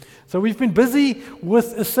So we've been busy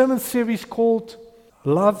with a sermon series called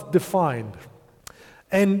Love Defined.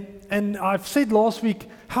 And I've said last week,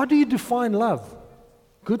 how do you define love?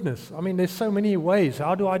 Goodness, I mean, there's so many ways.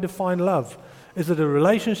 How do I define love? Is it a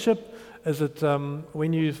relationship? Is it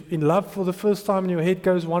when you're in love for the first time and your head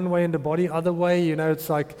goes one way and the body other way? You know, it's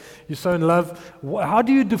like you're so in love. How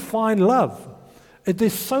do you define love?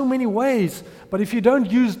 There's so many ways, but if you don't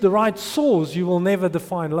use the right source, you will never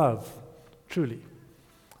define love, truly.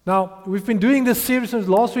 Now, we've been doing this series since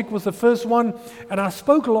last week was the first one, and I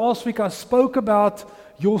spoke about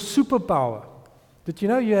your superpower. Did you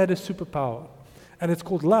know you had a superpower? And it's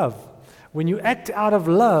called love. When you act out of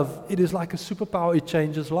love, it is like a superpower. It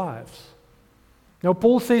changes lives. Now,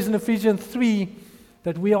 Paul says in Ephesians 3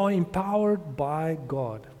 that we are empowered by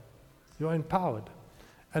God. You are empowered.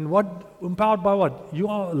 And empowered by what?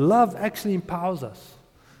 Love actually empowers us.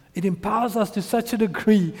 It empowers us to such a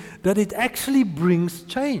degree that it actually brings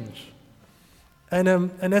change. And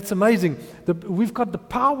that's amazing. We've got the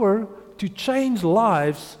power to change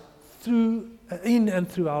lives in and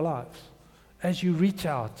through our lives. As you reach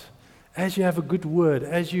out, as you have a good word,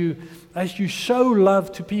 as you show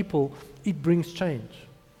love to people, it brings change.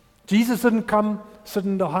 Jesus didn't come, sit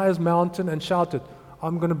in the highest mountain and shouted,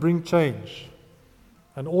 "I'm going to bring change.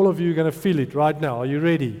 And all of you are going to feel it right now. Are you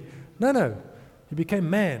ready?" No. He became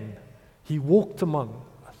man. He walked among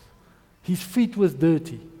us. His feet was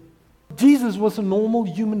dirty. Jesus was a normal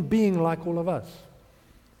human being like all of us.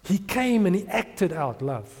 He came and he acted out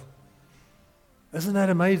love. Isn't that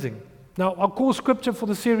amazing? Now, our core scripture for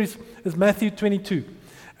the series is Matthew 22.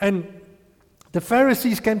 And the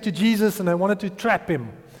Pharisees came to Jesus and they wanted to trap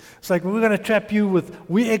him. It's like, we're going to trap you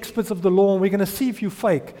we're experts of the law and we're going to see if you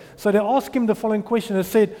fake. So they asked him the following question. They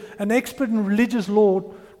said, an expert in religious law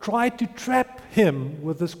tried to trap him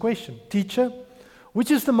with this question. "Teacher, which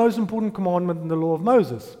is the most important commandment in the law of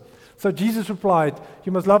Moses?" So Jesus replied,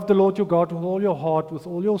 "You must love the Lord your God with all your heart, with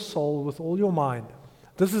all your soul, with all your mind.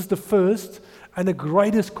 This is the first and the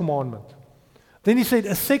greatest commandment." Then he said,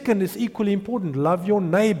 a second is equally important. Love your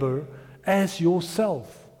neighbor as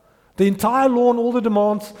yourself. The entire law and all the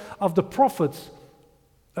demands of the prophets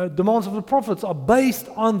are based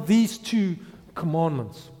on these two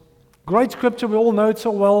commandments. Great scripture, we all know it so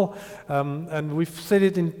well, and we've said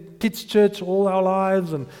it in kids' church all our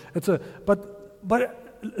lives. And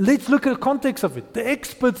but let's look at the context of it. The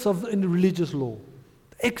experts in the religious law,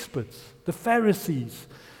 the Pharisees,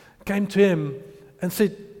 came to him and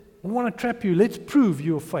said, "We want to trap you. Let's prove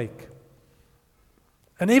you're fake."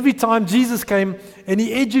 And every time Jesus came and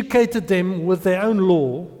he educated them with their own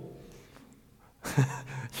law,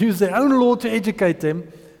 used their own law to educate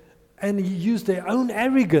them, and he used their own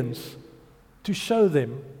arrogance to show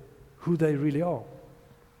them who they really are.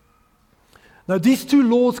 Now, these two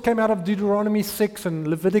laws came out of Deuteronomy 6 and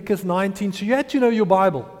Leviticus 19, so you had to know your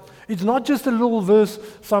Bible. It's not just a little verse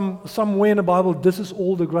somewhere in the Bible, this is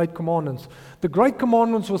all the great commandments. The great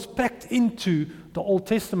commandments was packed into the Old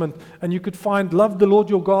Testament, and you could find love the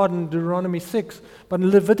Lord your God in Deuteronomy 6, but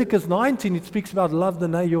in Leviticus 19 it speaks about love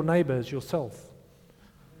your neighbor as yourself.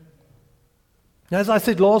 Now, as I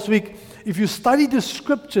said last week, if you study the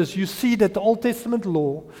scriptures, you see that the Old Testament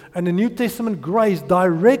law and the New Testament grace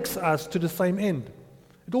directs us to the same end.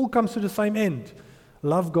 It all comes to the same end.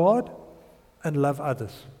 Love God and love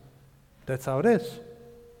others. That's how it is.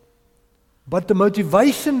 But the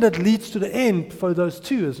motivation that leads to the end for those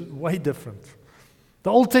two is way different.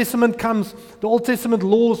 The Old Testament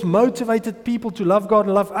laws motivated people to love God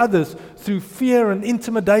and love others through fear and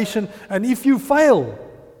intimidation, and if you fail,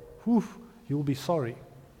 you'll be sorry.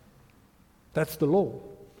 That's the law.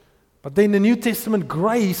 But then the New Testament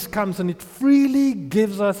grace comes and it freely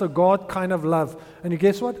gives us a God kind of love. And you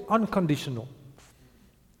guess what? Unconditional.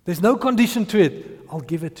 There's no condition to it. I'll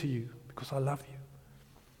give it to you because I love you.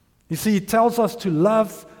 You see, it tells us to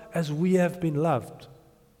love as we have been loved.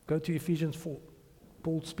 Go to Ephesians 4.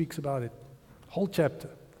 Paul speaks about it. Whole chapter.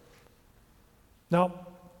 Now,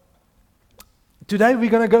 today we're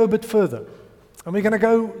going to go a bit further. And we're going to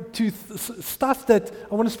go to stuff that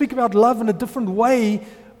I want to speak about love in a different way,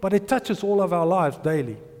 but it touches all of our lives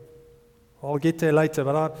daily. I'll get there later,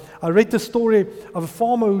 but I read the story of a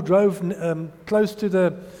farmer who drove close to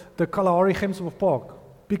the Kalahari Gemsel Park,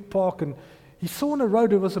 big park, and he saw on the road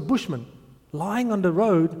there was a bushman lying on the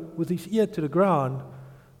road with his ear to the ground,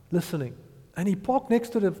 listening. And he parked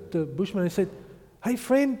next to the bushman and he said, "Hey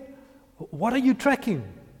friend, what are you tracking?"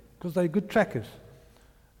 Because they're good trackers.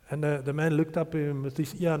 And the man looked up at him with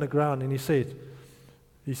his ear on the ground and he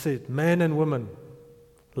said, "Man and woman,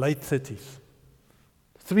 late 30s,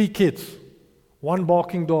 3 kids, 1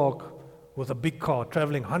 barking dog with a big car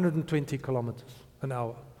traveling 120 kilometers an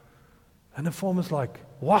hour. And the farmer's like,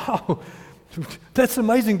 wow, that's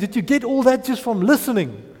amazing. Did you get all that just from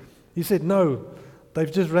listening? He said, no,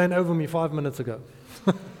 they've just ran over me 5 minutes ago.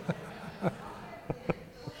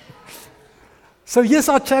 So here's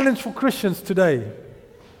our challenge for Christians today.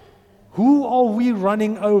 Who are we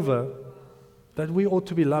running over that we ought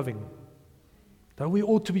to be loving? That we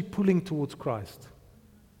ought to be pulling towards Christ?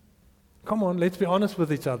 Come on, let's be honest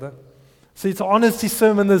with each other. See, it's an honesty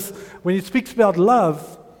sermon. When it speaks about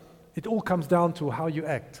love, it all comes down to how you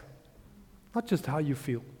act, not just how you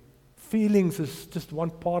feel. Feelings is just one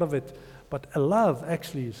part of it, but a love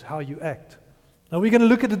actually is how you act. Now we're going to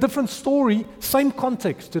look at a different story, same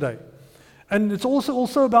context today. And it's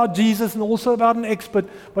also about Jesus and also about an expert.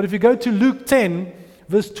 But if you go to Luke 10,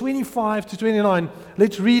 verse 25 to 29,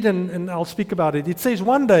 let's read and I'll speak about it. It says,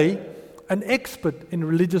 one day, an expert in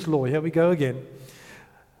religious law, here we go again,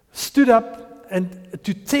 stood up and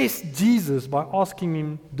to test Jesus by asking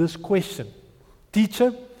him this question.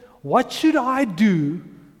 Teacher, what should I do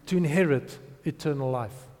to inherit eternal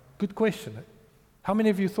life? Good question. How many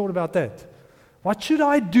of you thought about that? What should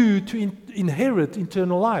I do to inherit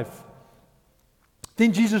eternal life?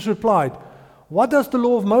 Then Jesus replied, what does the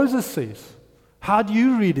law of Moses say? How do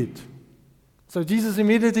you read it? So Jesus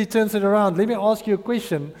immediately turns it around. Let me ask you a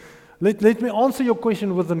question. Let me answer your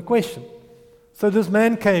question with a question. So this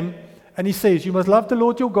man came and he says, you must love the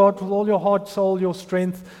Lord your God with all your heart, soul, your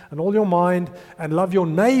strength, and all your mind, and love your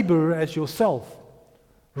neighbor as yourself.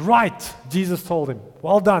 Right, Jesus told him.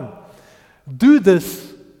 Well done. Do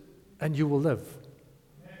this and you will live.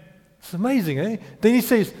 It's amazing, eh? Then he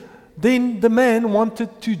says, then the man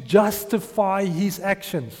wanted to justify his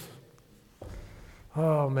actions.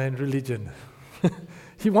 Oh man, religion.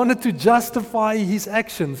 He wanted to justify his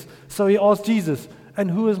actions. So he asked Jesus, and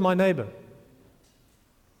who is my neighbor?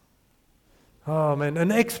 Oh man,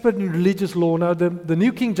 an expert in religious law. Now the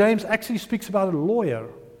New King James actually speaks about a lawyer.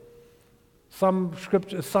 Some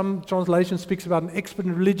translation speaks about an expert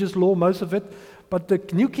in religious law, most of it. But the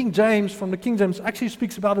New King James, from the King James, actually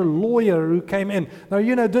speaks about a lawyer who came in. Now,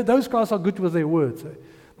 you know, those guys are good with their words.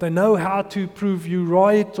 They know how to prove you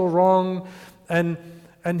right or wrong. And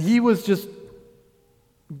he was just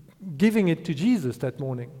giving it to Jesus that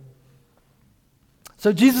morning.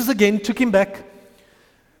 So Jesus again took him back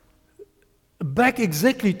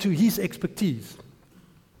exactly to his expertise.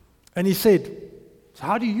 And he said, so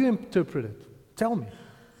how do you interpret it? Tell me.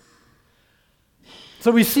 So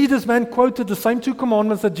we see this man quoted the same two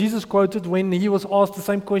commandments that Jesus quoted when he was asked the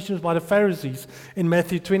same questions by the Pharisees in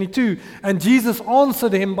Matthew 22. And Jesus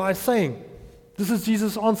answered him by saying, this is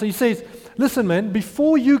Jesus' answer. He says, listen man,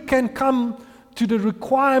 before you can come to the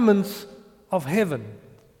requirements of heaven,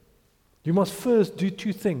 you must first do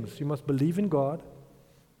two things. You must believe in God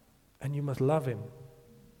and you must love Him.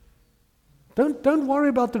 Don't worry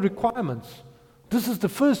about the requirements. This is the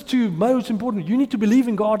first two most important. You need to believe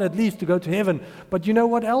in God at least to go to heaven. But you know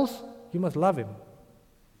what else? You must love Him.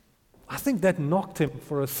 I think that knocked him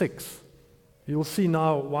for a 6. You'll see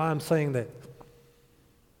now why I'm saying that.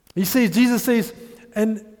 Jesus says,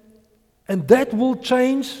 and that will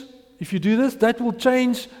change, if you do this, that will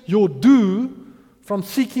change your do from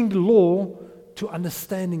seeking the law to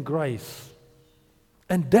understanding grace.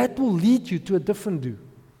 And that will lead you to a different do.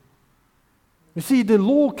 You see, the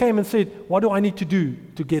law came and said, what do I need to do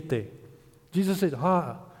to get there? Jesus said,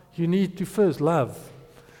 you need to first love,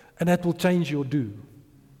 and that will change your do.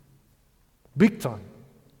 Big time.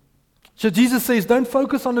 So Jesus says, don't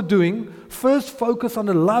focus on the doing, first focus on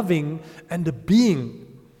the loving and the being.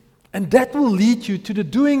 And that will lead you to the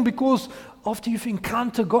doing, because after you've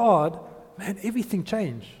encountered God, man, everything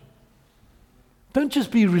changed. Don't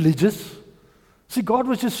just be religious. See, God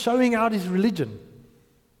was just showing out His religion.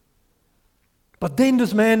 But then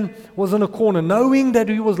this man was in a corner, knowing that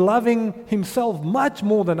he was loving himself much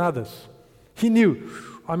more than others. He knew,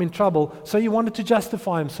 I'm in trouble, so he wanted to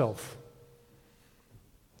justify himself.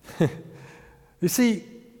 You see,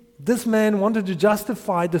 this man wanted to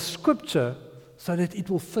justify the scripture so that it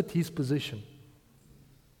will fit his position.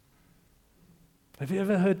 Have you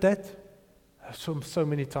ever heard that? So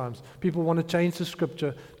many times. People want to change the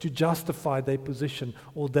scripture to justify their position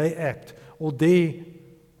or their act or their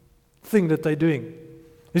thing that they're doing.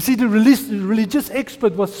 You see, the religious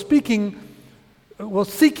expert was seeking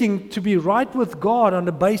to be right with God on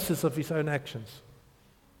the basis of his own actions.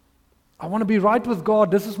 I want to be right with God.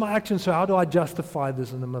 This is my action, so how do I justify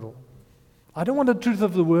this in the middle? I don't want the truth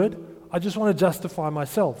of the word. I just want to justify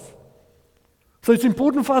myself. So it's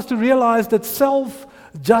important for us to realize that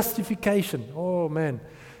self-justification, oh man,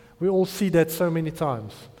 we all see that so many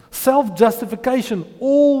times. Self-justification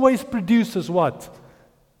always produces what?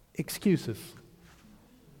 Excuses.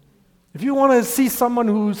 If you want to see someone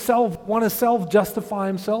who want to self-justify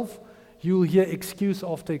himself, you'll hear excuse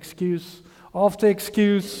after excuse, after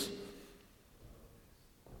excuse,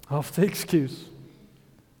 after excuse.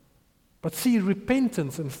 But see,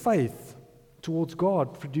 repentance and faith towards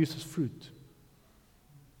God produces fruit.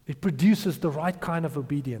 It produces the right kind of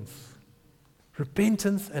obedience.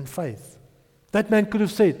 Repentance and faith. That man could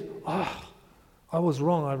have said, I was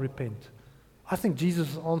wrong, I repent. I think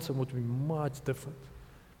Jesus' answer would be much different.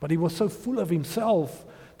 But he was so full of himself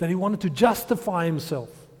that he wanted to justify himself.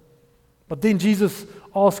 But then Jesus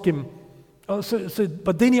asked him,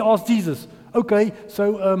 but then he asked Jesus, okay,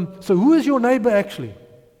 so who is your neighbor actually?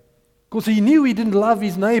 Because he knew he didn't love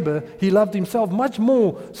his neighbor, he loved himself much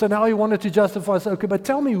more, so now he wanted to justify, so okay, but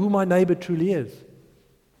tell me who my neighbor truly is.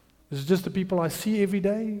 Is it just the people I see every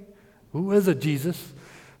day? Who is it, Jesus?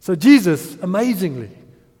 So Jesus, amazingly,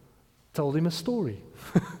 told him a story.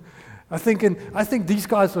 I think these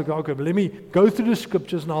guys will go, okay, but let me go through the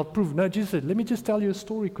scriptures and I'll prove. No, Jesus said, let me just tell you a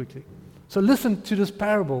story quickly. So listen to this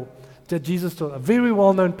parable that Jesus told, a very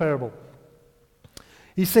well-known parable.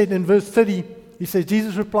 He said in verse 30, he says,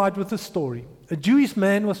 Jesus replied with a story. A Jewish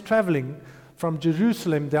man was traveling from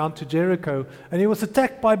Jerusalem down to Jericho, and he was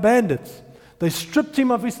attacked by bandits. They stripped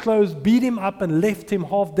him of his clothes, beat him up, and left him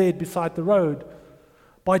half dead beside the road.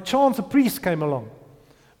 By chance, a priest came along.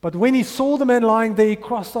 But when he saw the man lying there, he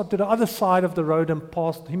crossed out to the other side of the road and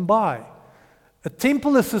passed him by. A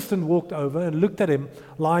temple assistant walked over and looked at him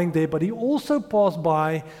lying there, but he also passed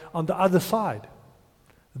by on the other side.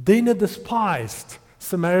 Then a despised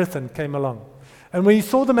Samaritan came along. And when he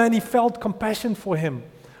saw the man, he felt compassion for him.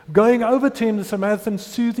 Going over to him, the Samaritan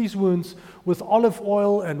soothed his wounds with olive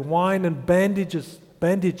oil and wine and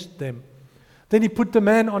bandaged them. Then he put the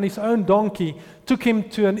man on his own donkey, took him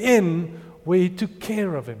to an inn where he took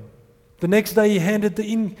care of him. The next day he handed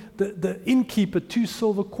the innkeeper 2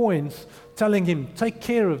 silver coins, telling him, take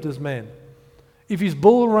care of this man. If his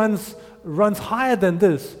bill runs higher than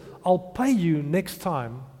this, I'll pay you next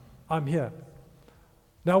time I'm here.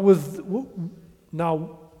 Now,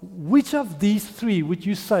 which of these 3 would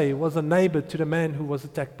you say was a neighbor to the man who was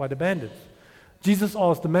attacked by the bandits? Jesus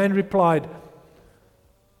asked. Then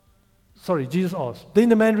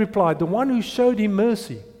the man replied, the one who showed him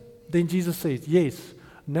mercy. Then Jesus said, yes,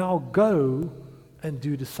 now go and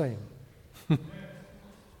do the same.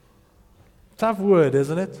 Tough word,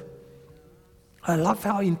 isn't it? I love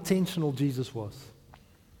how intentional Jesus was.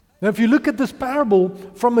 Now, if you look at this parable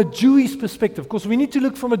from a Jewish perspective, because we need to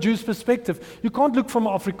look from a Jewish perspective. You can't look from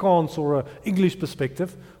an Afrikaans or an English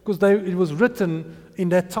perspective, because it was written in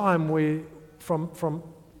that time in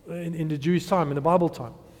the Jewish time, in the Bible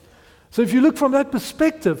time. So if you look from that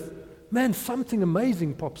perspective, man, something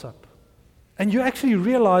amazing pops up. And you actually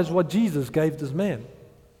realize what Jesus gave this man.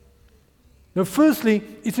 Now, firstly,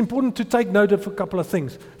 it's important to take note of a couple of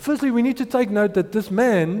things. Firstly, we need to take note that this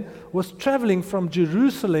man was traveling from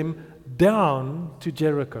Jerusalem down to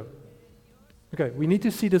Jericho. Okay, we need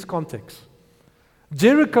to see this context.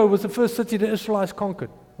 Jericho was the first city the Israelites conquered.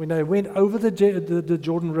 When they went over the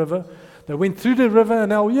Jordan River, they went through the river, and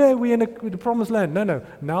now, we're in the promised land. No.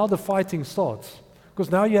 Now the fighting starts.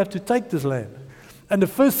 Because now you have to take this land. And the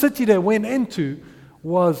first city they went into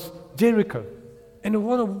was Jericho. And it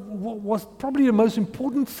was probably the most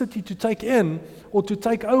important city to take in, or to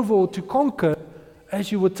take over, or to conquer,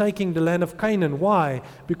 as you were taking the land of Canaan. Why?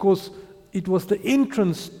 Because it was the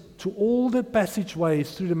entrance to all the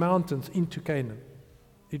passageways through the mountains into Canaan.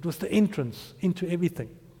 It was the entrance into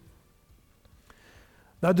everything.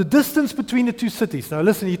 Now, the distance between the 2 cities. Now,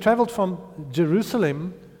 listen, he traveled from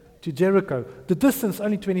Jerusalem to Jericho. The distance,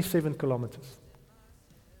 only 27 kilometers.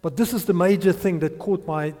 But this is the major thing that caught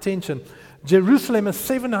my attention. Jerusalem is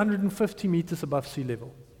 750 meters above sea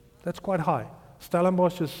level. That's quite high.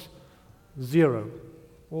 Stellenbosch is 0,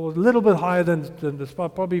 or a little bit higher than this,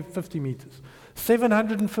 probably 50 meters.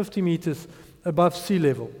 750 meters above sea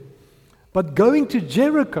level. But going to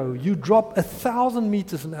Jericho, you drop 1,000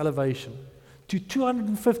 meters in elevation to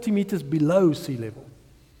 250 meters below sea level.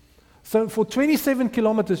 So for 27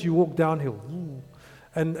 kilometers, you walk downhill. Ooh.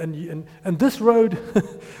 And this road,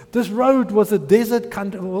 this road was a desert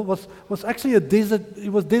country. Was actually a desert.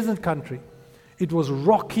 It was desert country. It was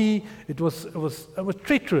rocky. It was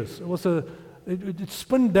treacherous. It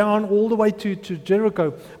spun down all the way to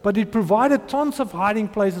Jericho, but it provided tons of hiding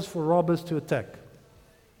places for robbers to attack.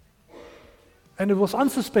 And it was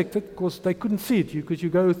unsuspected because they couldn't see it. Because you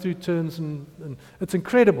go through turns, and it's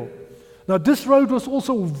incredible. Now, this road was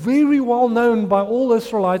also very well known by all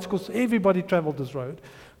Israelites, because everybody traveled this road,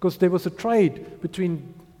 because there was a trade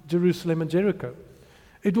between Jerusalem and Jericho.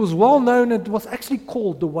 It was well known. It was actually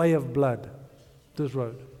called the Way of Blood, this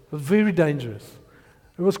road. It was very dangerous.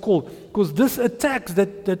 It was called, because this attacks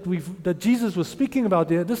that Jesus was speaking about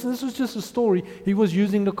there, this was just a story. He was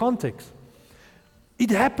using the context.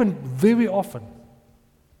 It happened very often.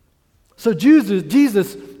 So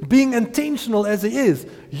Jesus, being intentional as he is,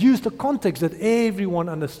 used a context that everyone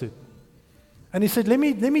understood. And he said, let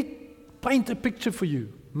me paint a picture for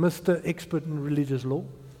you, Mr. Expert in Religious Law.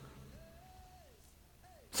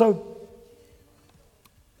 So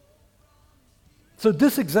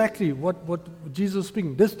this exactly what Jesus was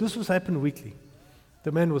speaking. This was happening weekly.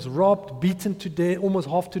 The man was robbed, beaten to death, almost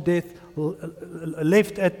half to death,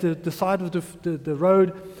 left at the side of the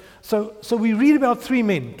road. So we read about 3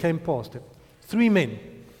 men came past him. 3 men.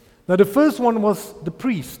 Now the first one was the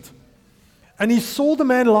priest. And he saw the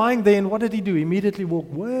man lying there, and what did he do? He immediately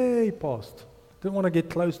walked way past. Didn't want to get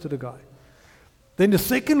close to the guy. Then the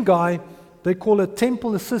second guy, they call a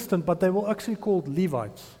temple assistant, but they were actually called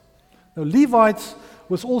Levites. Now Levites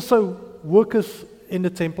was also workers in the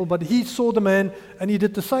temple, but he saw the man and he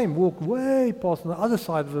did the same, walked way past on the other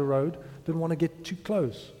side of the road, didn't want to get too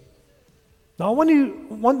close. Now I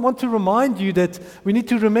want to remind you that we need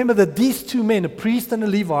to remember that these 2 men, a priest and a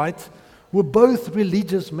Levite, were both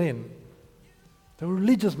religious men. They were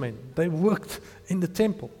religious men. They worked in the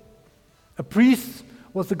temple. A priest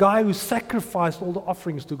was the guy who sacrificed all the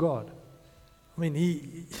offerings to God. I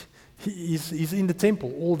mean, he's in the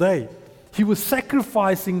temple all day. He was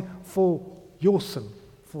sacrificing for your sin,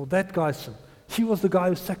 for that guy's sin. He was the guy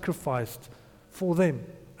who sacrificed for them.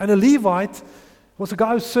 And a Levite was a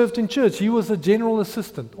guy who served in church. He was a general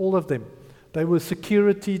assistant, all of them. They were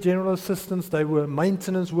security general assistants, they were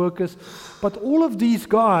maintenance workers. But all of these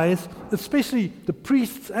guys, especially the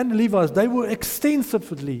priests and the Levites, they were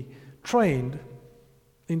extensively trained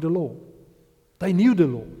in the law. They knew the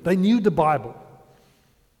law. They knew the Bible.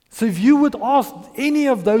 So if you would ask any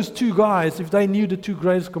of those 2 guys if they knew the 2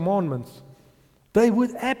 greatest commandments, they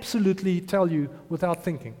would absolutely tell you without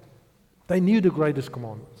thinking. They knew the greatest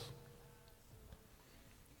commandments.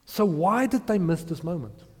 So why did they miss this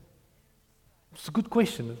moment? It's a good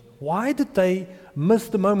question. Why did they miss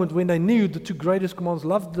the moment when they knew the 2 greatest commands,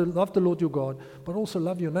 love the Lord your God, but also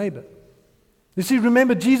love your neighbor? You see,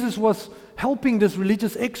 remember, Jesus was helping this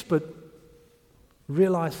religious expert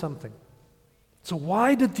realize something. So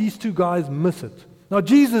why did these 2 guys miss it? Now,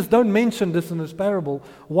 Jesus don't mention this in his parable.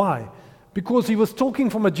 Why? Because he was talking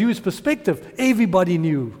from a Jewish perspective. Everybody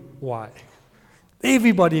knew why.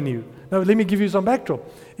 Everybody knew. Now, let me give you some backdrop.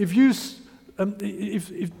 If you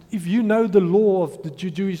know the law of the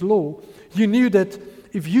Jewish law, you knew that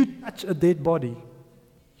if you touch a dead body,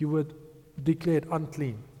 you were declared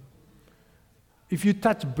unclean. If you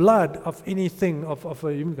touch blood of anything, of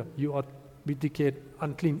a human being, you are be declared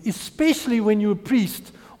unclean, especially when you're a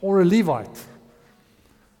priest or a Levite.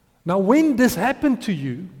 Now, when this happened to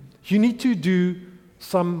you, you need to do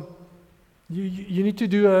some. You need to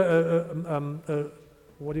do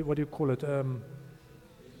what do you call it? A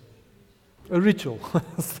ritual.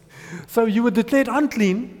 So you were declared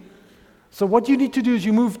unclean. So what you need to do is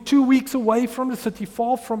you move 2 weeks away from the city,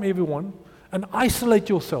 far from everyone, and isolate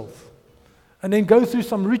yourself. And then go through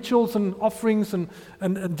some rituals and offerings and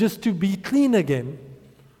just to be clean again.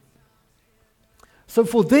 So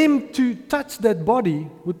for them to touch that body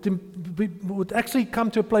would actually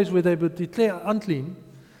come to a place where they would declare unclean.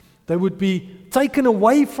 They would be taken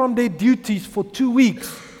away from their duties for 2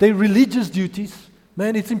 weeks, their religious duties.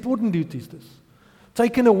 Man, it's important duties, this.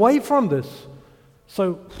 Taken away from this.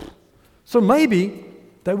 So maybe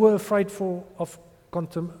they were afraid of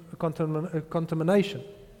contamination.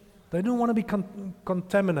 They don't want to be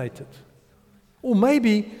contaminated. Or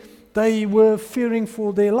maybe they were fearing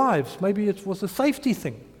for their lives. Maybe it was a safety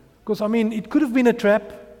thing. Because, I mean, it could have been a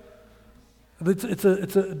trap. It's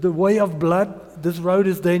the way of blood. This road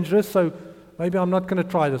is dangerous, so maybe I'm not going to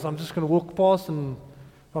try this. I'm just going to walk past and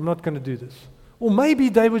I'm not going to do this. Or maybe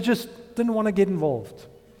they didn't want to get involved.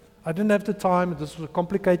 I didn't have the time. This was a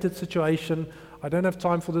complicated situation. I don't have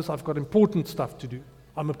time for this. I've got important stuff to do.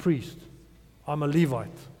 I'm a priest. I'm a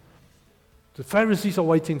Levite. The Pharisees are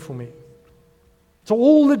waiting for me. So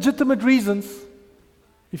all legitimate reasons,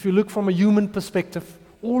 if you look from a human perspective,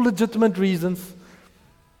 all legitimate reasons,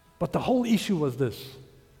 but the whole issue was this.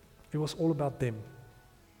 It was all about them.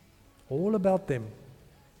 All about them.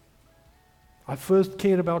 I first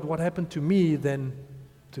cared about what happened to me than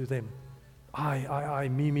to them. I,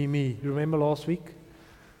 me. You remember last week?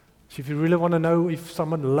 So if you really want to know if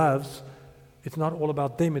someone loves, it's not all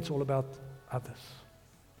about them, it's all about others.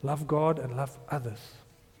 Love God and love others.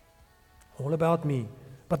 All about me.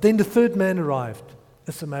 But then the third man arrived,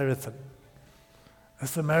 a Samaritan. A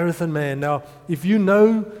Samaritan man. Now, if you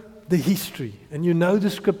know the history, and you know the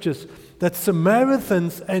scriptures, that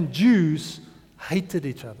Samaritans and Jews hated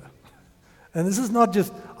each other. And this is not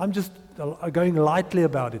just, I'm just going lightly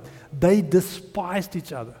about it. They despised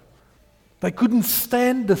each other. They couldn't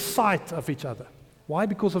stand the sight of each other. Why?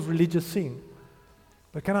 Because of religious sin.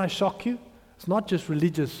 But can I shock you? It's not just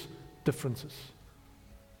religious differences.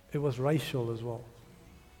 It was racial as well.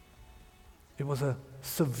 It was a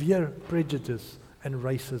severe prejudice and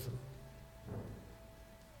racism.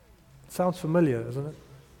 It sounds familiar, isn't it?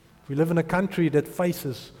 We live in a country that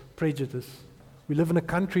faces prejudice. We live in a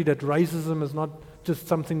country that racism is not just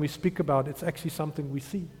something we speak about, it's actually something we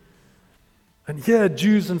see. And here,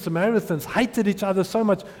 Jews and Samaritans hated each other so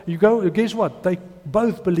much. Guess what? They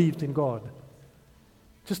both believed in God.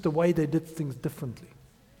 Just the way they did things differently.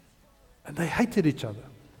 And they hated each other.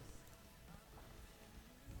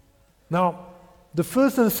 Now, the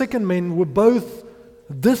first and the second men were both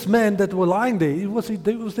this man that were lying there. It was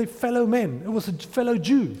their fellow men. It was a fellow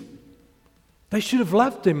Jew. They should have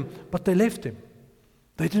loved him, but they left him.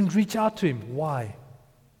 They didn't reach out to him. Why?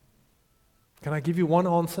 Can I give you one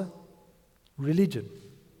answer? Religion.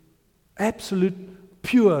 Absolute,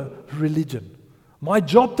 pure religion. My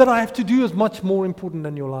job that I have to do is much more important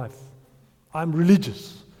than your life. I'm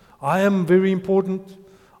religious. I am very important.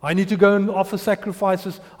 I need to go and offer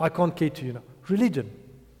sacrifices. I can't care to you now. Religion.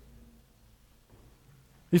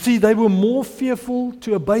 You see, they were more fearful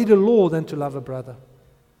to obey the law than to love a brother.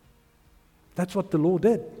 That's what the law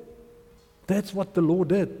did. That's what the law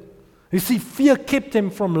did. You see, fear kept them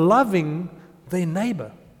from loving their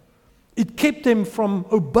neighbor. It kept them from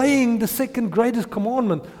obeying the second greatest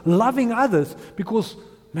commandment, loving others, because,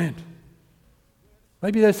 man,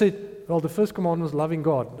 maybe they said, well, the first commandment was loving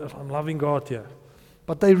God. I'm loving God here.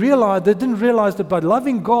 But they didn't realize that by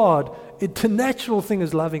loving God, the natural thing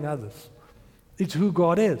is loving others. It's who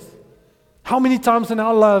God is. How many times in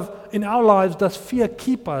our lives does fear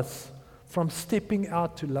keep us from stepping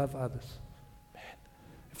out to love others? Man,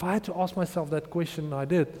 if I had to ask myself that question, I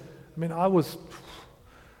did.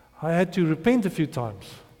 I had to repent a few times.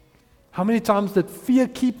 How many times did fear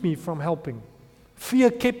keep me from helping?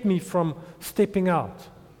 Fear kept me from stepping out.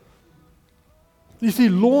 You see,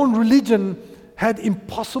 law and religion had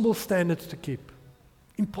impossible standards to keep.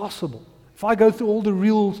 Impossible. If I go through all the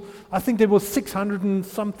rules, I think there were 600 and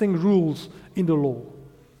something rules in the law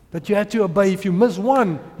that you had to obey. If you miss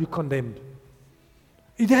one, you're condemned.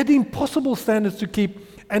 It had impossible standards to keep,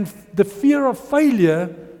 and the fear of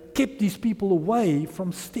failure kept these people away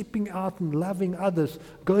from stepping out and loving others,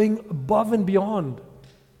 going above and beyond.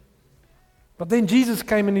 But then Jesus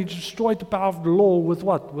came and he destroyed the power of the law with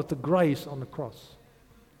what? With the grace on the cross.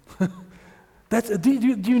 Do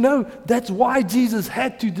you know that's why Jesus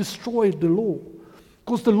had to destroy the law?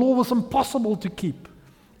 Because the law was impossible to keep.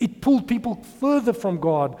 It pulled people further from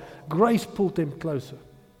God. Grace pulled them closer.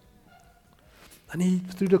 And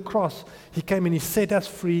through the cross, he came and he set us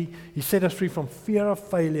free. He set us free from fear of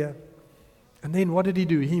failure. And then what did he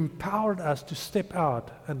do? He empowered us to step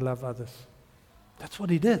out and love others. That's what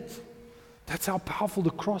he did. That's how powerful the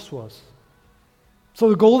cross was. So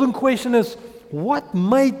the golden question is, what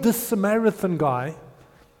made this Samaritan guy?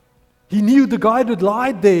 He knew the guy that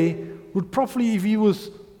lied there would probably, if he was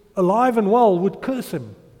alive and well, would curse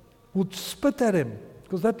him, would spit at him.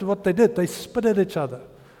 Because that's what they did. They spit at each other.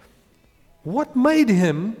 What made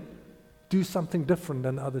him do something different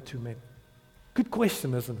than the other two men? Good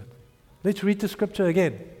question, isn't it? Let's read the scripture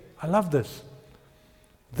again. I love this.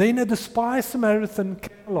 Then a despised Samaritan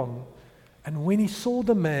came along, and when he saw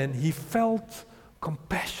the man, he felt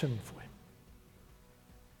compassion for him.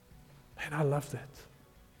 And I love that.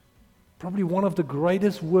 Probably one of the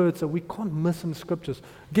greatest words that we can't miss in the scriptures.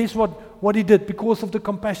 Guess what he did because of the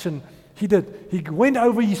compassion he did? He went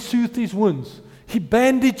over, he soothed his wounds. He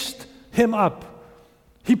bandaged him up.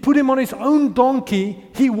 He put him on his own donkey.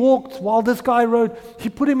 He walked while this guy rode. He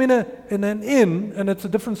put him in an inn, and it's a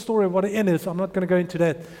different story of what an inn is. I'm not going to go into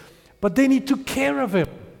that. But then he took care of him.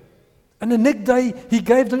 And the next day, he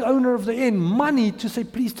gave the owner of the inn money to say,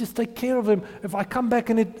 please just take care of him. If I come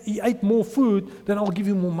back and he ate more food, then I'll give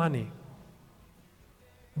you more money.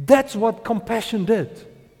 That's what compassion did.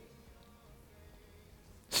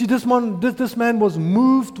 See, this man was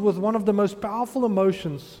moved with one of the most powerful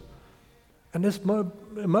emotions. And this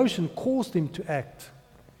emotion caused him to act.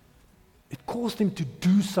 It caused him to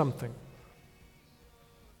do something.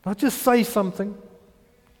 Not just say something,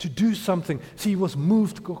 to do something. See, he was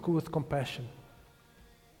moved with compassion.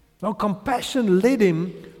 Now, compassion led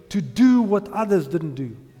him to do what others didn't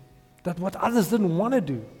do, what others didn't want to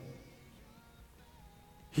do.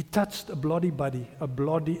 He touched a bloody body.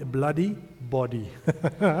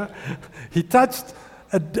 He touched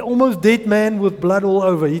almost dead man with blood all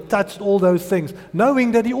over. He touched all those things,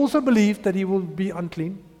 knowing that he also believed that he will be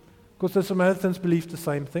unclean, because the Samaritans believed the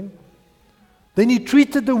same thing. Then he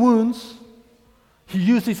treated the wounds. He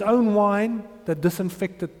used his own wine that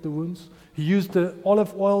disinfected the wounds. He used the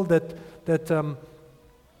olive oil that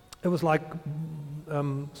it was like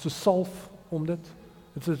sulf om dit.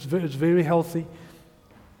 It's very healthy.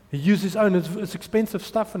 He used his own. It's expensive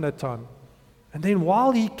stuff in that time. And then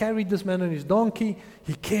while he carried this man on his donkey,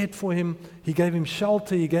 he cared for him. He gave him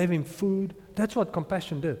shelter. He gave him food. That's what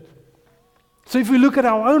compassion did. So if we look at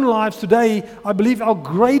our own lives today, I believe our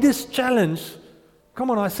greatest challenge, come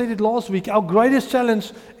on, I said it last week, our greatest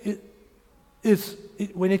challenge is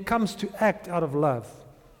when it comes to act out of love.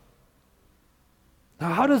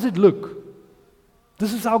 Now, how does it look?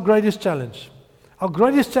 This is our greatest challenge. Our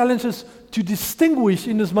greatest challenge is to distinguish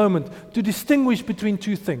in this moment, to distinguish between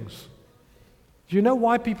two things. Do you know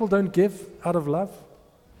why people don't give out of love?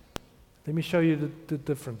 Let me show you the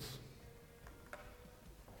difference.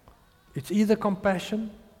 It's either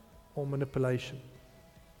compassion or manipulation.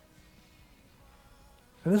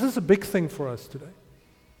 And this is a big thing for us today.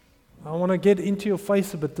 I want to get into your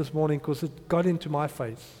face a bit this morning because it got into my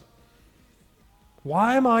face.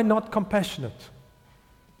 Why am I not compassionate?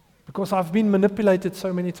 Because I've been manipulated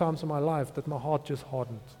so many times in my life that my heart just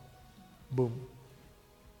hardened. Boom.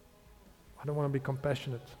 I don't want to be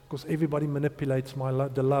compassionate because everybody manipulates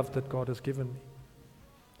the love that God has given me.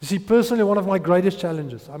 You see, personally, one of my greatest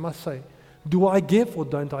challenges, I must say, do I give or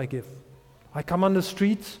don't I give? I come on the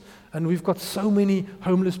streets and we've got so many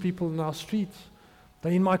homeless people in our streets.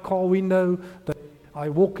 They're in my car window. I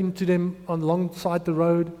walk into them alongside the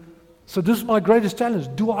road. So this is my greatest challenge.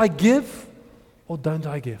 Do I give or don't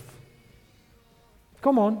I give?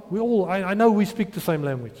 Come on, I know we speak the same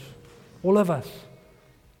language. All of us.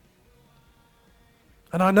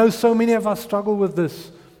 And I know so many of us struggle with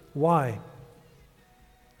this. Why?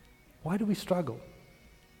 Why do we struggle?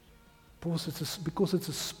 Because it's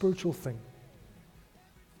a spiritual thing.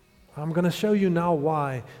 I'm going to show you now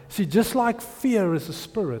why. See, just like fear is a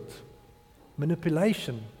spirit,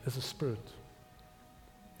 manipulation is a spirit.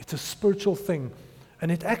 It's a spiritual thing.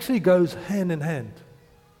 And it actually goes hand in hand.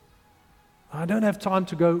 I don't have time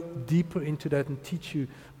to go deeper into that and teach you.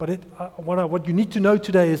 But what you need to know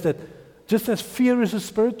today is that just as fear is a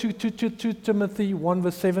spirit, 2 Timothy 1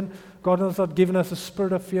 verse 7, God has not given us a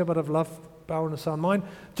spirit of fear, but of love, power, and a sound mind.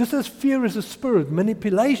 Just as fear is a spirit,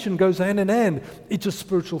 manipulation goes hand in hand. It's a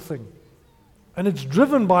spiritual thing. And it's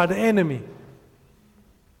driven by the enemy.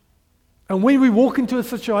 And when we walk into a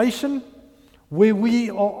situation where we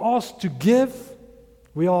are asked to give,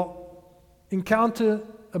 we encounter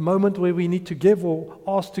a moment where we need to give or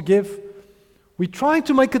asked to give, we're trying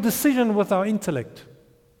to make a decision with our intellect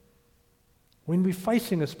when we're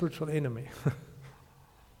facing a spiritual enemy.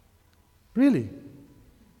 Really.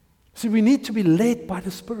 See, we need to be led by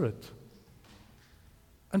the Spirit.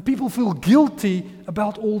 And people feel guilty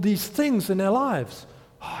about all these things in their lives.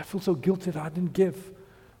 Oh, I feel so guilty that I didn't give.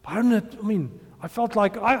 I felt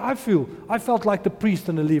like I felt like the priest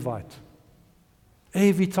and the Levite.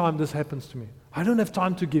 Every time this happens to me, I don't have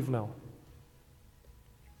time to give now.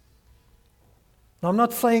 Now, I'm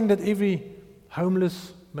not saying that every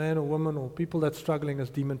homeless man or woman or people that's struggling is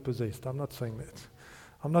demon possessed. I'm not saying that.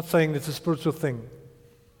 I'm not saying it's a spiritual thing.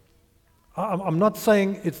 I'm not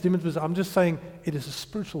saying it's demon possessed. I'm just saying it is a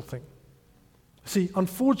spiritual thing. See,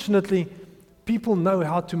 unfortunately, people know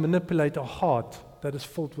how to manipulate a heart that is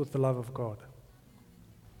filled with the love of God.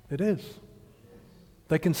 It is.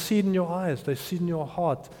 They can see it in your eyes. They see it in your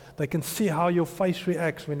heart. They can see how your face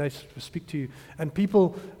reacts when they speak to you. And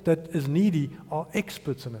people that is needy are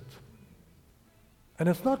experts in it. And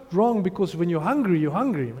it's not wrong because when you're hungry,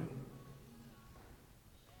 man.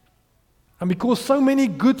 And because so many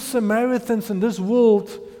good Samaritans in this world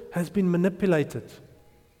has been manipulated,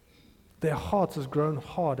 their hearts has grown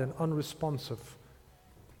hard and unresponsive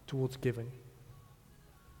towards giving.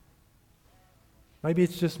 Maybe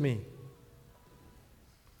it's just me.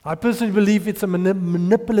 I personally believe it's a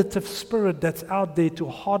manipulative spirit that's out there to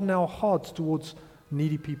harden our hearts towards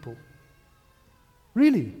needy people.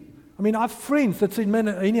 Really. I mean, I have friends that say, man,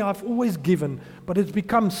 I've always given, but it's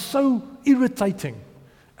become so irritating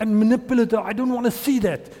and manipulative. I don't want to see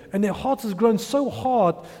that. And their hearts has grown so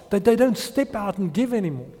hard that they don't step out and give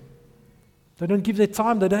anymore. They don't give their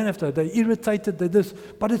time. They don't have to. They're irritated. They're this.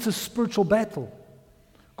 But it's a spiritual battle.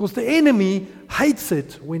 Because the enemy hates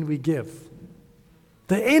it when we give.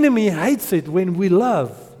 The enemy hates it when we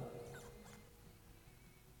love.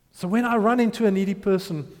 So when I run into a needy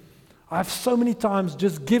person, I've so many times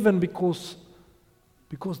just given because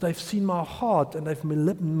because they've seen my heart and they've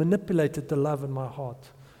manipulated the love in my heart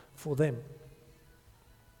for them.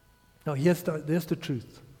 Now, here's the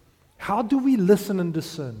truth. How do we listen and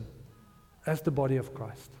discern as the body of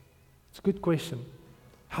Christ? It's a good question.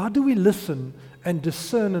 How do we listen and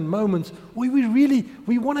discern in moments where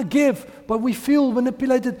we want to give, but we feel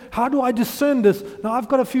manipulated? How do I discern this? Now, I've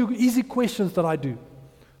got a few easy questions that I do,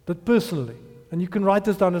 that personally, and you can write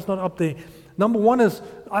this down, it's not up there. Number one is,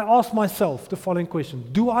 I ask myself the following question: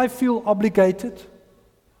 do I feel obligated,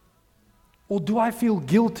 or do I feel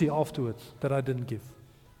guilty afterwards that I didn't give?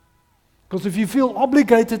 Because if you feel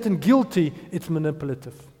obligated and guilty, it's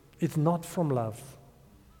manipulative. It's not from love.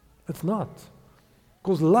 It's not.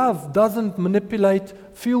 Because love doesn't manipulate,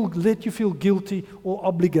 let you feel guilty,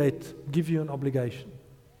 or give you an obligation.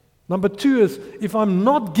 Number two is, if I'm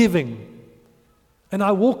not giving and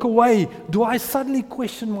I walk away, do I suddenly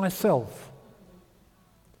question myself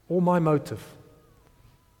or my motive?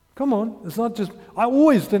 Come on, it's not just, I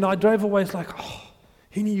drove away, it's like, oh,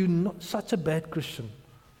 Henny, you're not such a bad Christian.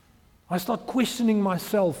 I start questioning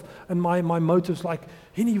myself and my motives, like,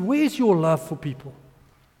 Henny, where's your love for people?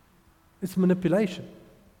 It's manipulation.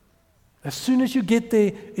 As soon as you get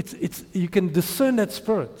there, you can discern that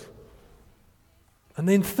spirit. And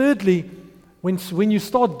then thirdly, when you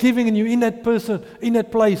start giving and you're in that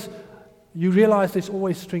place, you realize there's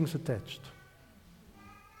always strings attached.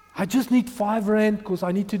 I just need 5 rand because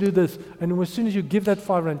I need to do this. And as soon as you give that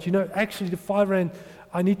 5 rand, actually the 5 rand,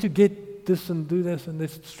 I need to get this and do this, and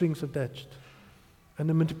there's strings attached. And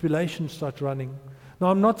the manipulation starts running.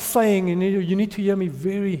 Now, I'm not saying, you need to hear me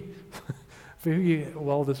very, very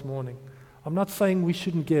well this morning. I'm not saying we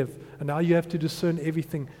shouldn't give, and now you have to discern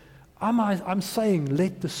everything. I'm saying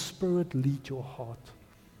let the Spirit lead your heart.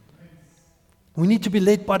 We need to be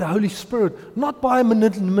led by the Holy Spirit, not by a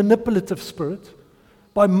manipulative spirit,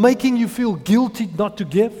 by making you feel guilty not to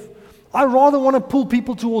give. I rather want to pull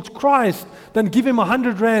people towards Christ than give him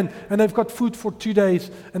 100 rand and they've got food for 2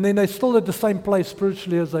 days and then they're still at the same place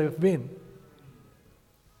spiritually as they've been.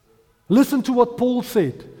 Listen to what Paul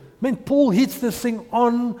said. Man, Paul hits this thing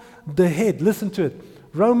on the head. Listen to it.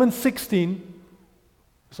 Romans 16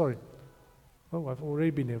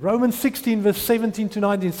 verse 17 to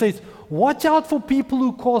 19 says, watch out for people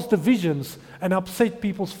who cause divisions and upset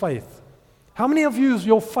people's faith. How many of you,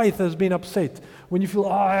 your faith has been upset when you feel,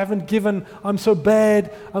 I haven't given, I'm so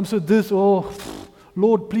bad, I'm so this,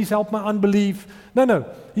 Lord, please help my unbelief.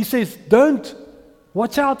 No. He says, don't,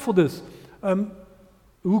 watch out for this.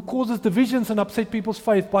 Who causes divisions and upset people's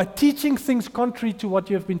faith by teaching things contrary to what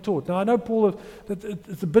you have been taught. Now, I know Paul,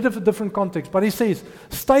 it's a bit of a different context, but he says,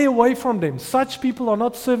 stay away from them. Such people are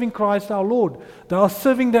not serving Christ our Lord. They are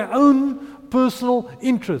serving their own personal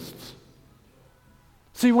interests.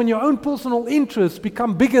 See, when your own personal interests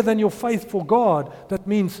become bigger than your faith for God, that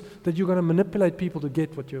means that you're going to manipulate people to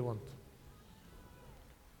get what you want.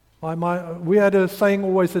 We had a saying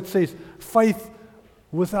always that says, faith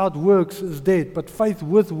without works is dead, but faith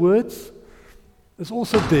with words is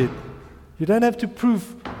also dead. You don't have to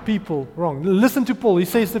prove people wrong. Listen to Paul. He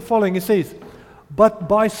says the following. He says, but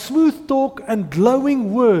by smooth talk and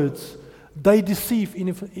glowing words, they deceive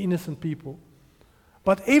innocent people.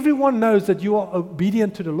 But everyone knows that you are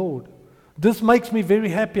obedient to the Lord. This makes me very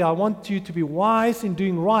happy. I want you to be wise in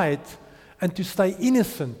doing right and to stay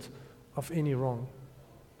innocent of any wrong.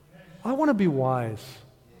 I want to be wise.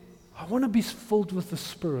 I want to be filled with the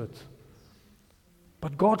Spirit.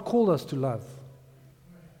 But God called us to love.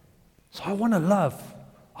 So I want to love.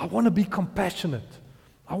 I want to be compassionate.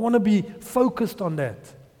 I want to be focused on that.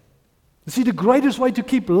 You see, the greatest way to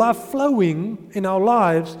keep love flowing in our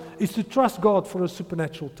lives is to trust God for a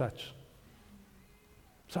supernatural touch.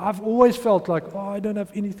 So I've always felt like, I don't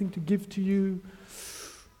have anything to give to you.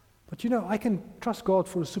 But I can trust God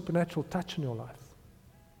for a supernatural touch in your life.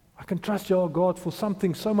 I can trust your God for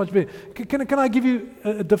something so much bigger. Can I give you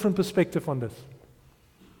a different perspective on this?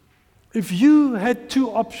 If you had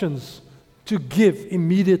 2 options to give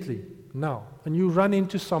immediately now, and you run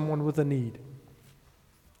into someone with a need,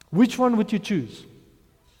 which one would you choose?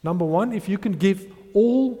 Number 1, if you can give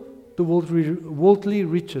all the worldly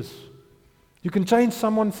riches. You can change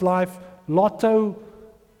someone's life, lotto,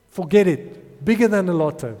 forget it, bigger than the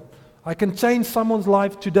lotto. I can change someone's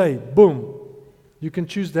life today, boom. You can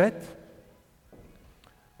choose that.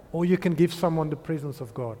 Or you can give someone the presence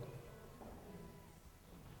of God.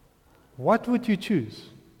 What would you choose?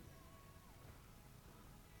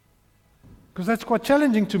 Because that's quite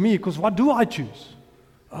challenging to me, because what do I choose?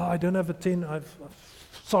 I don't have a 10.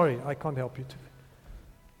 Sorry, I can't help you today.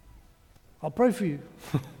 I'll pray for you.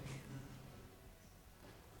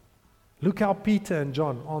 Look how Peter and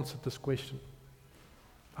John answered this question.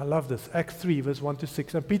 I love this. Acts 3, verse 1 to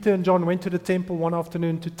 6. And Peter and John went to the temple one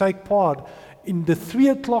afternoon to take part in the 3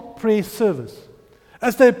 o'clock prayer service.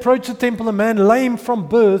 As they approached the temple, a man lame from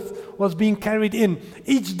birth was being carried in.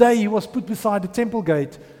 Each day he was put beside the temple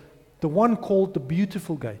gate, the one called the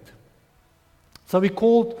Beautiful Gate. So he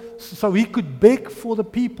could beg from the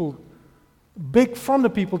people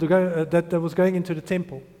to go that was going into the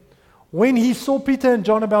temple. When he saw Peter and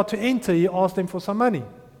John about to enter, he asked them for some money.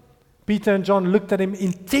 Peter and John looked at him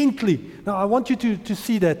intently. Now I want you to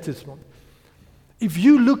see that this morning. If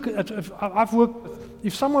you look at,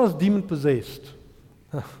 if someone is demon possessed,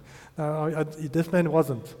 this man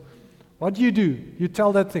wasn't. What do? You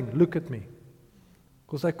tell that thing, look at me.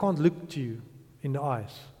 Because they can't look to you in the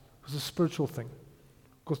eyes. It's a spiritual thing.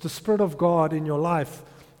 Because the Spirit of God in your life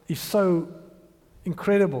is so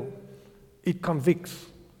incredible. It convicts.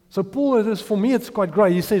 So Paul, for me, it's quite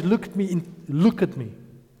great. He says, look at me.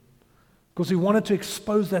 Because he wanted to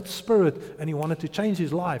expose that spirit and he wanted to change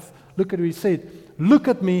his life. Look at what he said. Look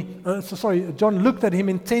at me. John looked at him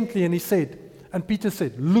intently and he said, and Peter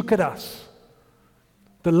said, look at us.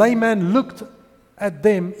 The layman looked at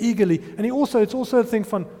them eagerly. And it's also a thing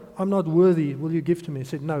from, I'm not worthy, will you give to me? He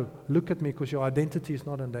said, no, look at me because your identity is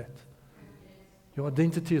not in that. Your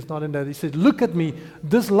identity is not in that. He said, look at me.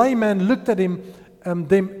 This layman looked at him,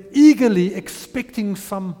 them eagerly expecting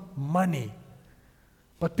some money.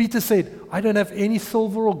 But Peter said, I don't have any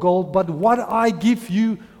silver or gold, but I'll give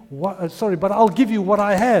you what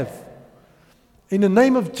I have. In the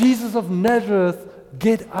name of Jesus of Nazareth,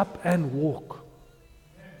 get up and walk.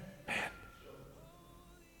 Man.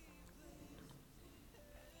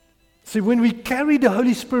 See, when we carry the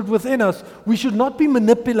Holy Spirit within us, we should not be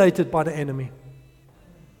manipulated by the enemy.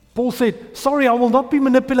 Paul said, sorry, I will not be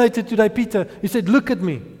manipulated today, Peter. He said, look at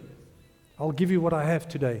me. I'll give you what I have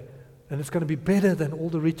today. And it's going to be better than all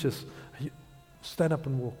the riches. Stand up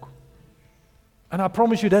and walk. And I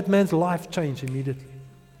promise you that man's life changed immediately.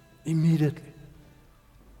 Immediately.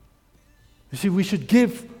 You see, we should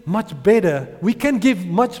give much better. We can give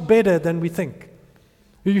much better than we think.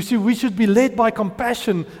 You see, we should be led by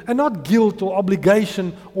compassion and not guilt or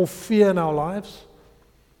obligation or fear in our lives.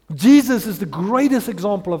 Jesus is the greatest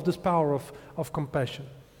example of this power of compassion.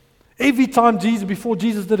 Every time before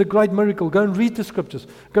Jesus did a great miracle, go and read the scriptures,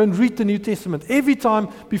 go and read the New Testament. Every time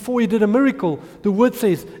before he did a miracle, the word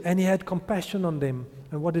says, and he had compassion on them.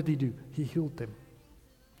 And what did he do? He healed them.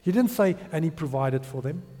 He didn't say, and he provided for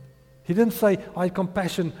them. He didn't say, I had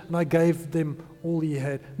compassion and I gave them all he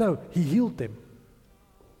had. No, he healed them.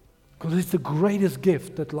 Because it's the greatest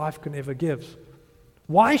gift that life can ever give.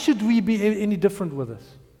 Why should we be any different with this?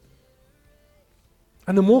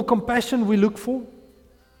 And the more compassion we look for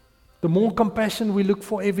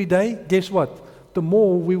every day, guess what? The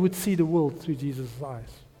more we would see the world through Jesus' eyes.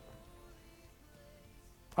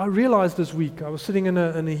 I realized this week, I was sitting in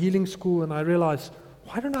a healing school and I realized,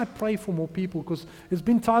 why don't I pray for more people? Because there's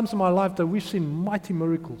been times in my life that we've seen mighty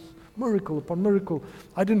miracles, miracle upon miracle.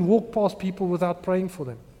 I didn't walk past people without praying for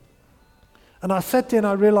them. And I sat there and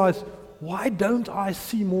I realized, why don't I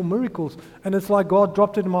see more miracles? And it's like God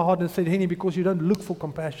dropped it in my heart and said, Henny, because you don't look for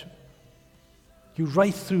compassion. You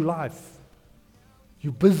race through life.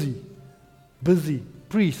 You're busy,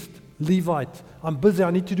 priest, Levite. I'm busy,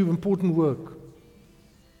 I need to do important work.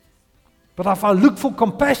 But if I look for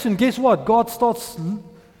compassion, guess what? God starts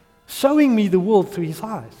showing me the world through his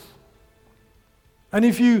eyes. And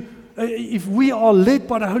if we are led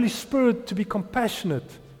by the Holy Spirit to be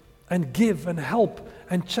compassionate and give and help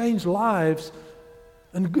and change lives,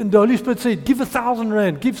 and the Holy Spirit said, give 1,000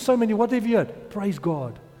 rand, give so many, whatever you had, praise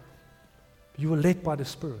God. You are led by the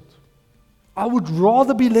Spirit. I would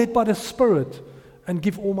rather be led by the Spirit and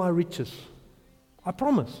give all my riches. I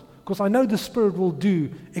promise. Because I know the Spirit will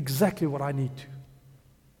do exactly what I need to.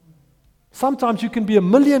 Sometimes you can be a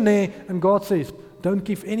millionaire and God says, don't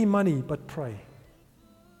give any money but pray.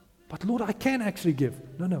 But Lord, I can actually give.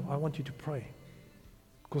 No, I want you to pray.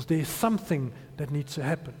 Because there is something that needs to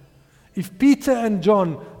happen. If Peter and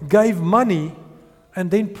John gave money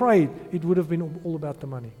and then prayed, it would have been all about the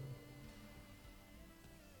money.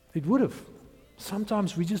 It would have.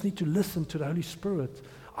 Sometimes we just need to listen to the Holy Spirit.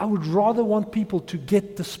 I would rather want people to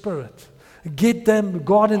get the Spirit, get them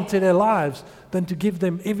God into their lives, than to give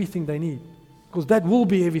them everything they need. Because that will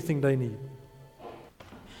be everything they need.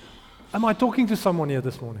 Am I talking to someone here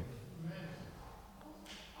this morning?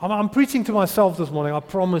 I'm preaching to myself this morning, I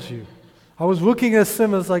promise you. I was working as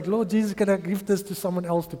Sim, I was like, Lord Jesus, can I give this to someone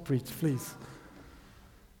else to preach, please?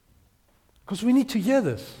 Because we need to hear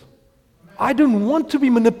this. I don't want to be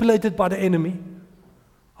manipulated by the enemy.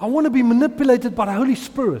 I want to be manipulated by the Holy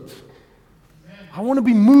Spirit. I want to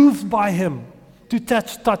be moved by him to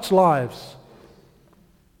touch lives.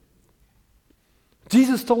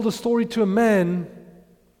 Jesus told a story to a man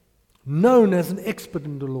known as an expert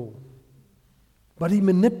in the law, but he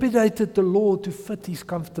manipulated the law to fit his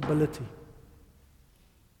comfortability.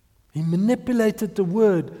 He manipulated the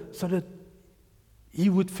word so that he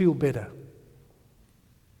would feel better.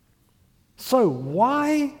 So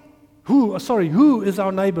who is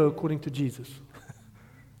our neighbor according to Jesus?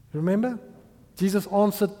 Remember? Jesus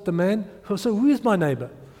answered the man, so who is my neighbor?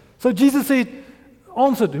 So Jesus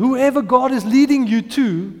answered, whoever God is leading you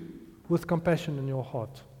to with compassion in your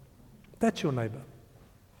heart. That's your neighbor.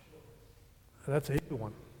 That's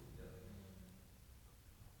everyone.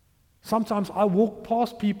 Sometimes I walk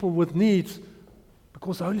past people with needs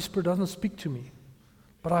because the Holy Spirit doesn't speak to me.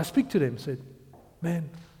 But I speak to them, said, man,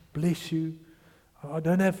 bless you. I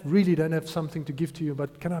don't have something to give to you,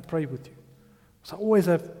 but can I pray with you? So I always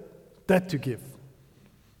have that to give.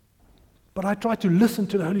 But I try to listen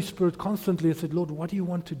to the Holy Spirit constantly and said, Lord, what do you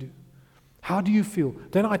want to do? How do you feel?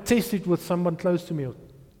 Then I test it with someone close to me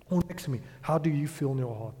or next to me. How do you feel in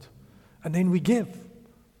your heart? And then we give.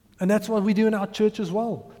 And that's what we do in our church as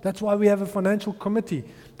well. That's why we have a financial committee.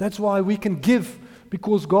 That's why we can give,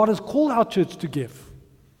 because God has called our church to give.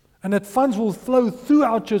 And that funds will flow through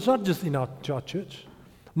our church, not just in our church.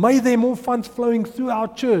 May there more funds flowing through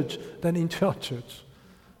our church than into our church.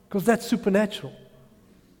 Because that's supernatural.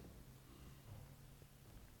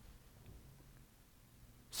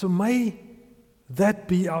 So may that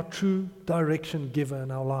be our true direction giver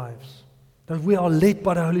in our lives. That we are led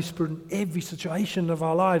by the Holy Spirit in every situation of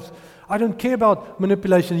our lives. I don't care about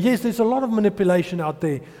manipulation. Yes, there's a lot of manipulation out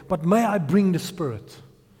there, but may I bring the Spirit.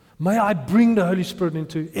 May I bring the Holy Spirit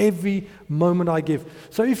into every moment I give.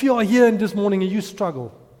 So if you are here in this morning and you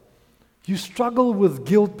struggle with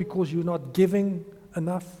guilt because you're not giving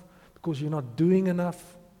enough, because you're not doing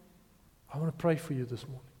enough, I want to pray for you this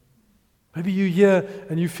morning. Maybe you're here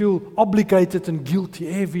and you feel obligated and guilty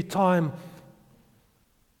every time,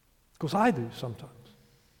 because I do sometimes.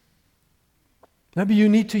 Maybe you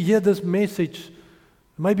need to hear this message.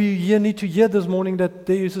 Maybe you need to hear this morning that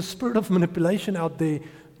there is a spirit of manipulation out there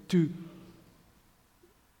to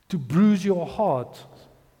bruise your heart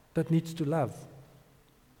that needs to love.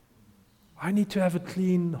 I need to have a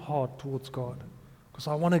clean heart towards God, because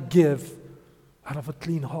I want to give out of a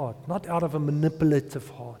clean heart, not out of a manipulative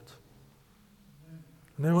heart.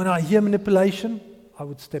 And then when I hear manipulation, I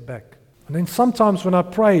would step back. And then sometimes when I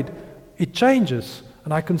prayed, it changes,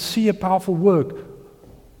 and I can see a powerful work.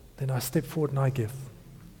 Then I step forward and I give.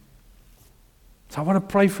 So I want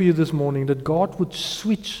to pray for you this morning that God would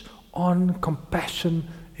switch on compassion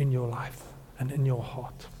in your life and in your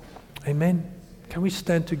heart. Amen. Can we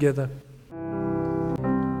stand together?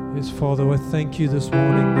 Yes, Father, I thank you this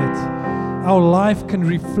morning that our life can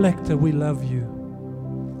reflect that we love you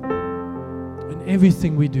in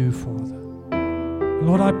everything we do, Father.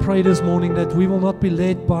 Lord, I pray this morning that we will not be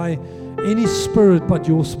led by any spirit but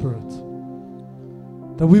your Spirit.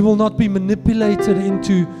 That we will not be manipulated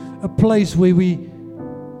into a place where we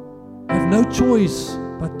have no choice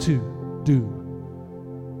but to do.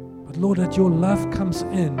 But Lord, that your love comes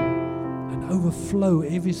in and overflow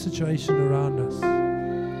every situation around us.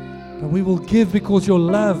 That we will give because your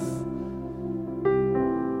love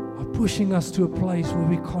are pushing us to a place where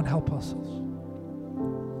we can't help ourselves.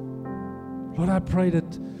 Lord, I pray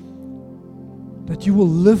that you will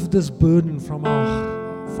lift this burden from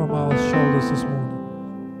our shoulders this morning.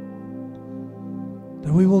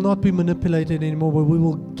 That we will not be manipulated anymore, but we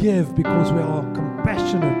will give because we are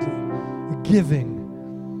compassionately giving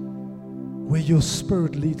where your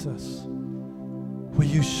Spirit leads us, where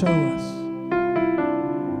you show us.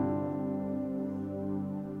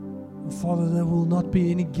 And Father, there will not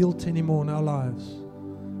be any guilt anymore in our lives,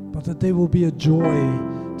 but that there will be a joy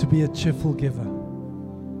to be a cheerful giver,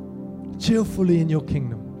 cheerfully in your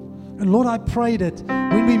kingdom. And Lord, I pray that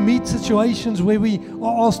when we meet situations where we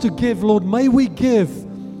are asked to give, Lord, may we give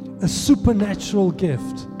a supernatural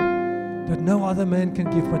gift that no other man can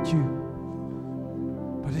give but you.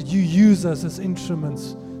 But that you use us as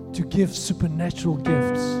instruments to give supernatural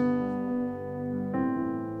gifts.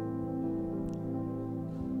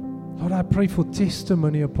 Lord, I pray for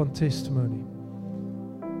testimony upon testimony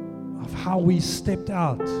of how we stepped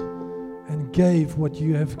out and gave what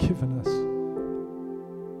you have given us.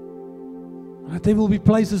 That there will be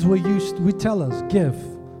places where we tell us, give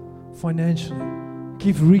financially,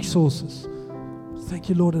 give resources. Thank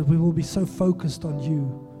you, Lord, that we will be so focused on you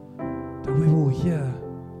that we will hear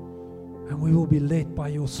and we will be led by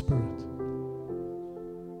your Spirit.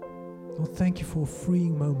 Lord, thank you for a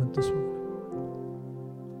freeing moment this morning.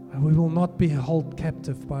 I And we will not be held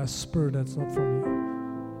captive by a spirit that's not from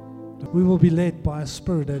you. We will be led by a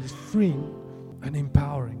spirit that is freeing and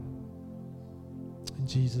empowering. In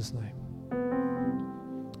Jesus' name.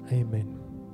 Amen.